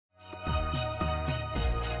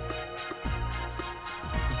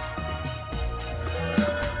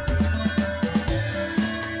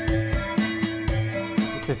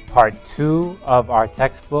is part 2 of our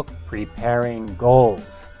textbook, Preparing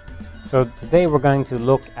Goals. So today we're going to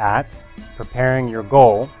look at preparing your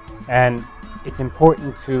goal, and it's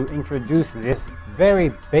important to introduce this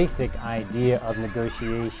very basic idea of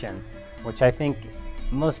negotiation, which I think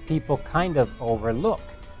most people kind of overlook,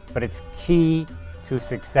 but it's key to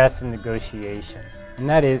success in negotiation, and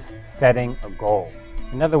that is setting a goal.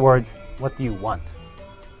 In other words, what do you want?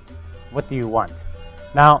 What do you want?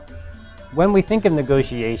 Now, when we think of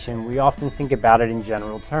negotiation, we often think about it in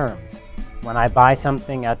general terms. When I buy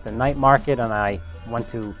something at the night market and I want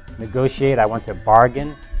to negotiate, I want to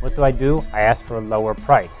bargain, what do? I ask for a lower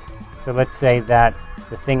price. So let's say that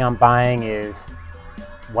the thing I'm buying is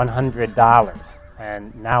 $100,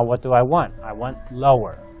 and now what do I want? I want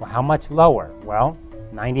lower. Well, how much lower? Well,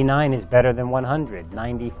 99 is better than 100,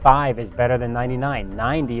 95 is better than 99,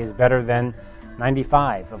 90 is better than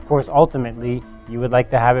 95. Of course, ultimately, you would like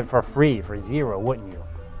to have it for free, for zero, wouldn't you?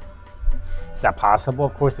 Is that possible?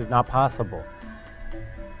 Of course, it's not possible.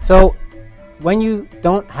 So, when you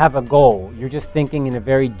don't have a goal, you're just thinking in a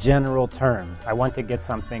very general terms. I want to get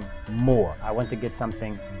something more. I want to get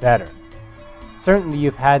something better. Certainly,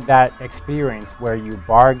 you've had that experience where you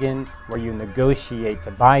bargain, where you negotiate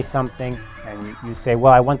to buy something, and you say,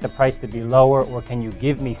 well, I want the price to be lower, or can you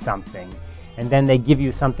give me something? And then they give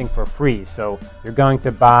you something for free. So you're going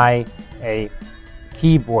to buy a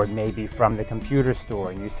keyboard maybe from the computer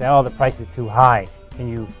store, and you say, oh, the price is too high. Can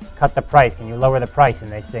you cut the price? Can you lower the price?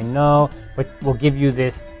 And they say, no, but we'll give you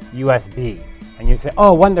this USB. And you say,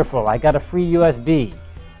 oh, wonderful, I got a free USB.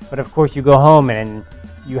 But of course you go home and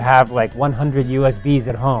you have like 100 USBs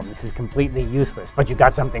at home. This is completely useless, but you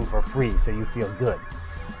got something for free, so you feel good.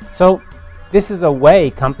 So this is a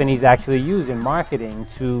way companies actually use in marketing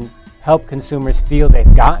to help consumers feel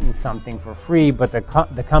they've gotten something for free, but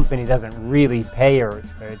the company doesn't really pay, or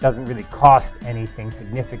it doesn't really cost anything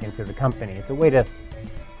significant to the company. It's a way to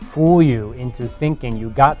fool you into thinking you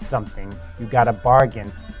got something, you got a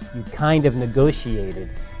bargain, you kind of negotiated,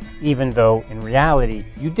 even though in reality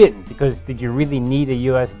you didn't, because did you really need a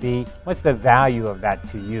USB? What's the value of that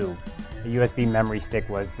to you? A USB memory stick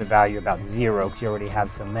was the value about zero because you already have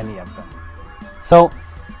so many of them. So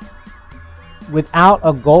without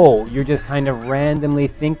a goal, you're just kind of randomly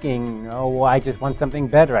thinking, oh, well, I just want something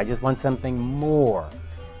better. I just want something more.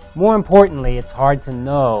 More importantly, it's hard to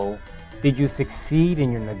know, did you succeed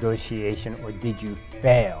in your negotiation or did you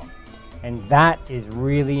fail? And that is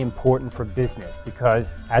really important for business,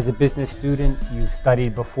 because as a business student, you've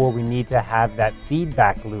studied before, we need to have that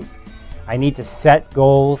feedback loop. I need to set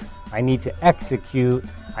goals. I need to execute.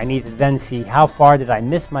 I need to then see how far did I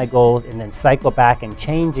miss my goals, and then cycle back and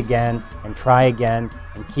change again and try again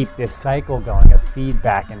and keep this cycle going of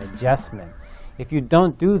feedback and adjustment. If you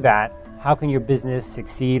don't do that, how can your business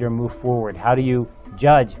succeed or move forward? How do you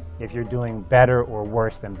judge if you're doing better or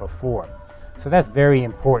worse than before? So that's very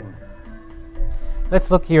important.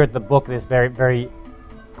 Let's look here at the book, this very, very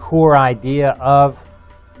core idea of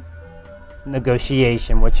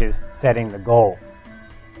negotiation, which is setting the goal.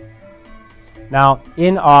 Now,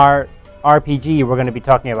 in our RPG, we're going to be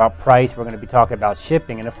talking about price, we're going to be talking about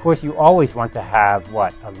shipping, and of course you always want to have,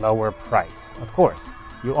 what? A lower price. Of course.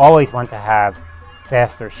 You always want to have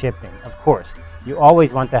faster shipping. Of course. You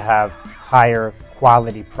always want to have higher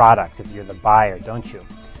quality products if you're the buyer, don't you?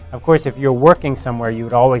 Of course, if you're working somewhere, you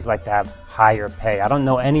would always like to have higher pay. I don't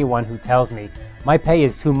know anyone who tells me, my pay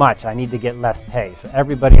is too much, I need to get less pay. So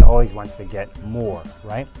everybody always wants to get more,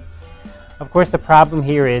 right? Of course, the problem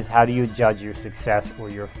here is, how do you judge your success or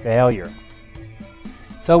your failure?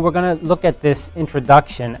 So we're going to look at this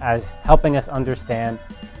introduction as helping us understand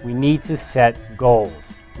we need to set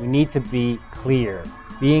goals. We need to be clear.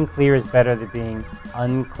 Being clear is better than being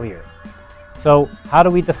unclear. So how do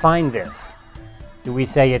we define this? Do we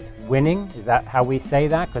say it's winning? Is that how we say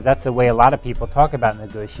that? Because that's the way a lot of people talk about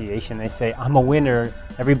negotiation. They say, I'm a winner,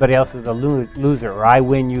 everybody else is a loser, or I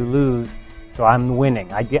win, you lose. So I'm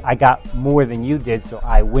winning. I got more than you did, so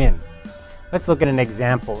I win. Let's look at an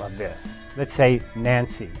example of this. Let's say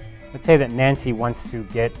Nancy. Let's say that Nancy wants to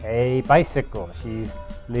get a bicycle. She's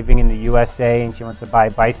living in the USA and she wants to buy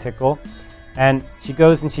a bicycle. And she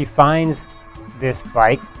goes and she finds this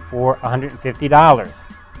bike for $150.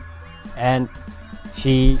 And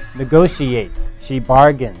she negotiates, she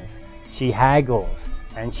bargains, she haggles,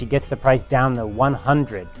 and she gets the price down to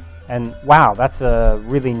 $100. And wow, that's a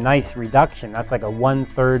really nice reduction. That's like a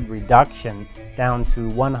 1/3 reduction down to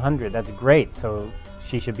 $100. That's great. So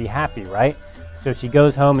she should be happy, right? So she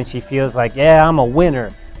goes home and she feels like, yeah, I'm a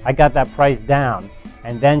winner. I got that price down.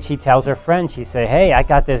 And then she tells her friend, she says, hey, I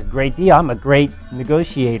got this great deal. I'm a great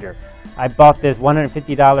negotiator. I bought this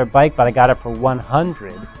 $150 bike, but I got it for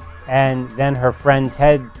 $100. And then her friend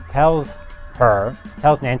Ted tells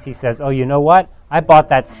Nancy, says, oh, you know what? I bought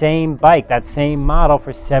that same bike, that same model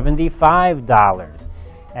for $75.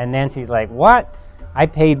 And Nancy's like, what? I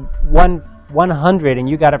paid $100 and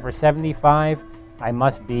you got it for $75? I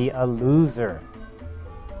must be a loser.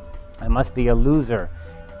 I must be a loser.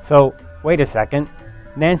 So wait a second.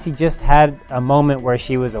 Nancy just had a moment where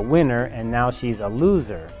she was a winner and now she's a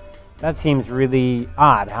loser. That seems really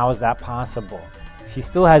odd. How is that possible? She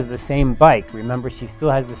still has the same bike. Remember, she still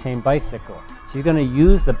has the same bicycle. She's going to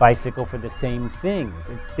use the bicycle for the same things.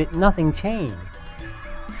 Nothing changed.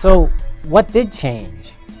 So what did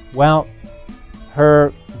change? Well,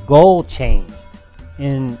 her goal changed.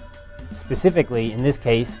 Specifically, in this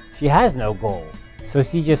case, she has no goal. So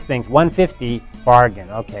she just thinks 150, bargain,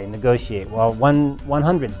 okay, negotiate. Well,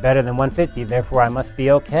 100 is better than 150, therefore I must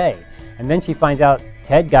be okay. And then she finds out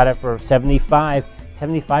Ted got it for 75.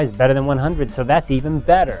 75 is better than 100, so that's even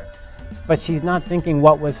better. But she's not thinking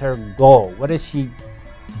what was her goal. What is she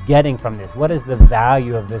getting from this? What is the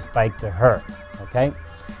value of this bike to her? Okay?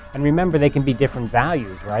 And remember, they can be different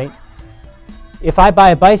values, right? If I buy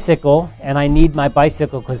a bicycle and I need my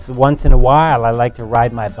bicycle because once in a while I like to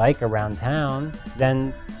ride my bike around town,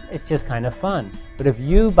 then it's just kind of fun. But if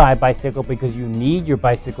you buy a bicycle because you need your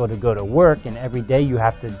bicycle to go to work and every day you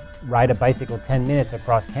have to ride a bicycle 10 minutes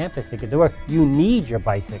across campus to get to work, you need your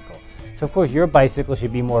bicycle. So of course your bicycle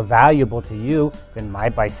should be more valuable to you than my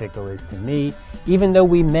bicycle is to me. Even though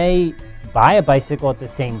we may buy a bicycle at the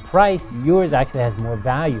same price, yours actually has more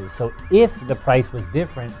value. So if the price was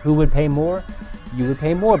different, who would pay more? You would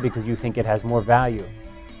pay more because you think it has more value.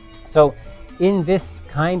 So in this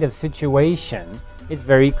kind of situation, it's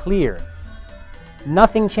very clear.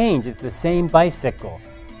 Nothing changed. It's the same bicycle.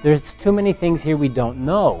 There's too many things here we don't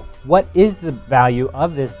know. What is the value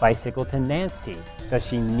of this bicycle to Nancy? Does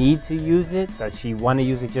she need to use it? Does she want to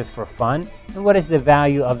use it just for fun? And what is the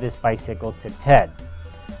value of this bicycle to Ted?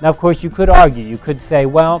 Now, of course, you could argue. You could say,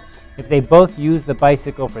 well, if they both use the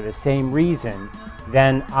bicycle for the same reason,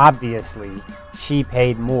 then obviously she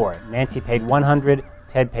paid more. Nancy paid 100,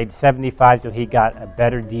 Ted paid 75, so he got a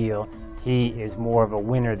better deal. He is more of a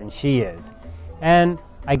winner than she is. And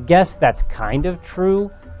I guess that's kind of true,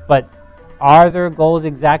 but are their goals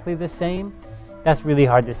exactly the same? That's really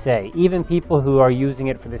hard to say. Even people who are using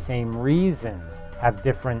it for the same reasons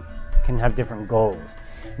can have different goals.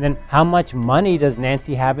 And then how much money does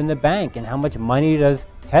Nancy have in the bank and how much money does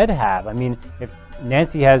Ted have? I mean, if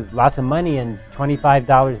Nancy has lots of money and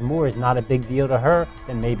 $25 more is not a big deal to her,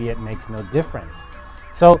 then maybe it makes no difference.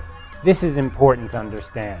 So this is important to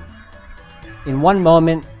understand. In one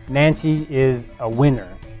moment, Nancy is a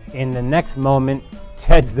winner. In the next moment,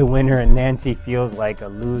 Ted's the winner and Nancy feels like a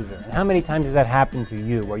loser. And how many times has that happened to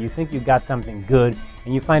you, where you think you got something good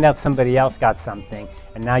and you find out somebody else got something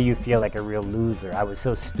and now you feel like a real loser? I was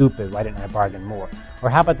so stupid, why didn't I bargain more? Or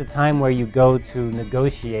how about the time where you go to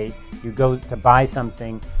negotiate, you go to buy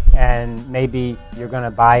something and maybe you're going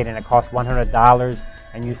to buy it and it costs $100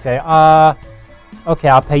 and you say, okay,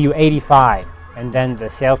 I'll pay you $85. And then the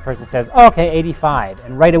salesperson says, oh, okay, $85.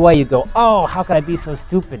 And right away you go, oh, how could I be so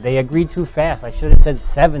stupid? They agreed too fast. I should have said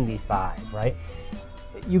 $75, right?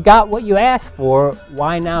 You got what you asked for.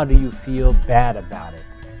 Why now do you feel bad about it?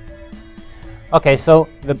 Okay, so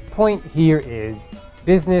the point here is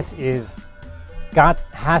business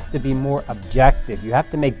has to be more objective. You have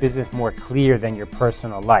to make business more clear than your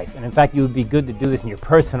personal life. And in fact, you would be good to do this in your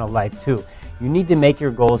personal life too. You need to make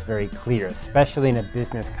your goals very clear, especially in a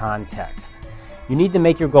business context. You need to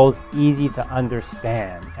make your goals easy to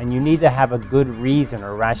understand, and you need to have a good reason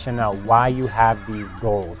or rationale why you have these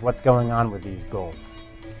goals, what's going on with these goals.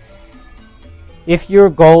 If your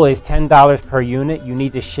goal is $10 per unit, you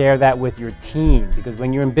need to share that with your team, because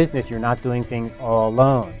when you're in business, you're not doing things all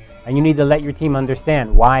alone. And you need to let your team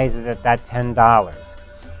understand why is it at that $10.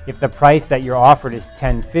 If the price that you're offered is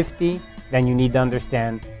 $10.50, then you need to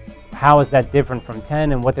understand how is that different from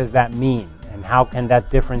 10 and what does that mean? And how can that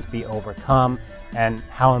difference be overcome? And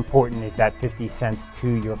how important is that 50 cents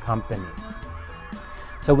to your company?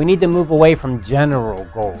 So we need to move away from general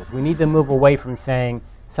goals. We need to move away from saying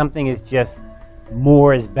something is just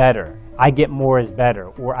more is better. I get more is better,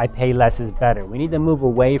 or I pay less is better. We need to move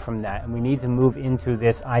away from that, and we need to move into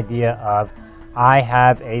this idea of I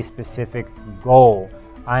have a specific goal.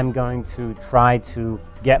 I'm going to try to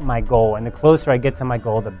get my goal, and the closer I get to my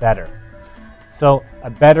goal, the better. So a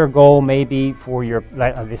better goal may be for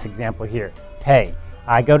this example here, pay.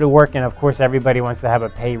 I go to work and of course everybody wants to have a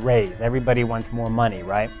pay raise. Everybody wants more money,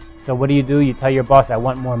 right? So what do? You tell your boss, I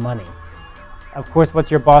want more money. Of course, what's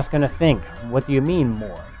your boss going to think? What do you mean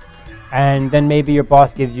more? and then maybe your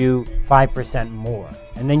boss gives you 5% more.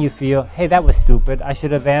 And then you feel, hey, that was stupid. I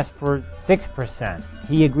should have asked for 6%.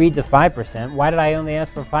 He agreed to 5%. Why did I only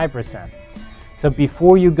ask for 5%? So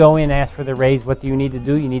before you go in and ask for the raise, what do you need to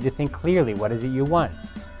do? You need to think clearly. What is it you want?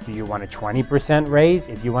 Do you want a 20% raise?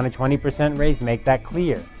 If you want a 20% raise, make that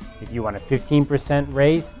clear. If you want a 15%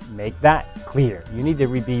 raise, make that clear. You need to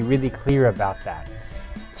be really clear about that.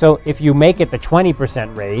 So if you make it the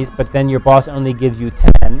 20% raise, but then your boss only gives you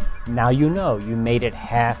 10, now you know you made it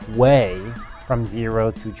halfway from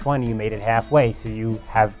 0 to 20. You made it halfway, so you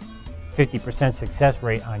have 50% success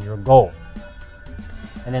rate on your goal.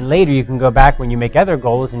 And then later you can go back when you make other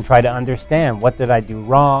goals and try to understand, what did I do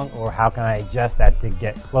wrong, or how can I adjust that to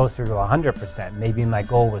get closer to 100%? Maybe my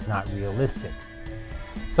goal was not realistic.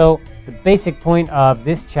 So the basic point of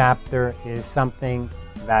this chapter is something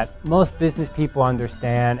that most business people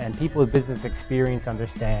understand and people with business experience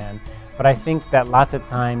understand, but I think that lots of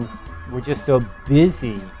times we're just so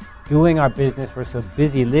busy doing our business, we're so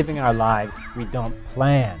busy living our lives, we don't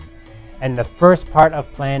plan. And the first part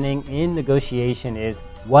of planning in negotiation is,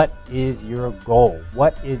 what is your goal?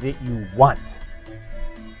 What is it you want?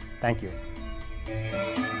 Thank you.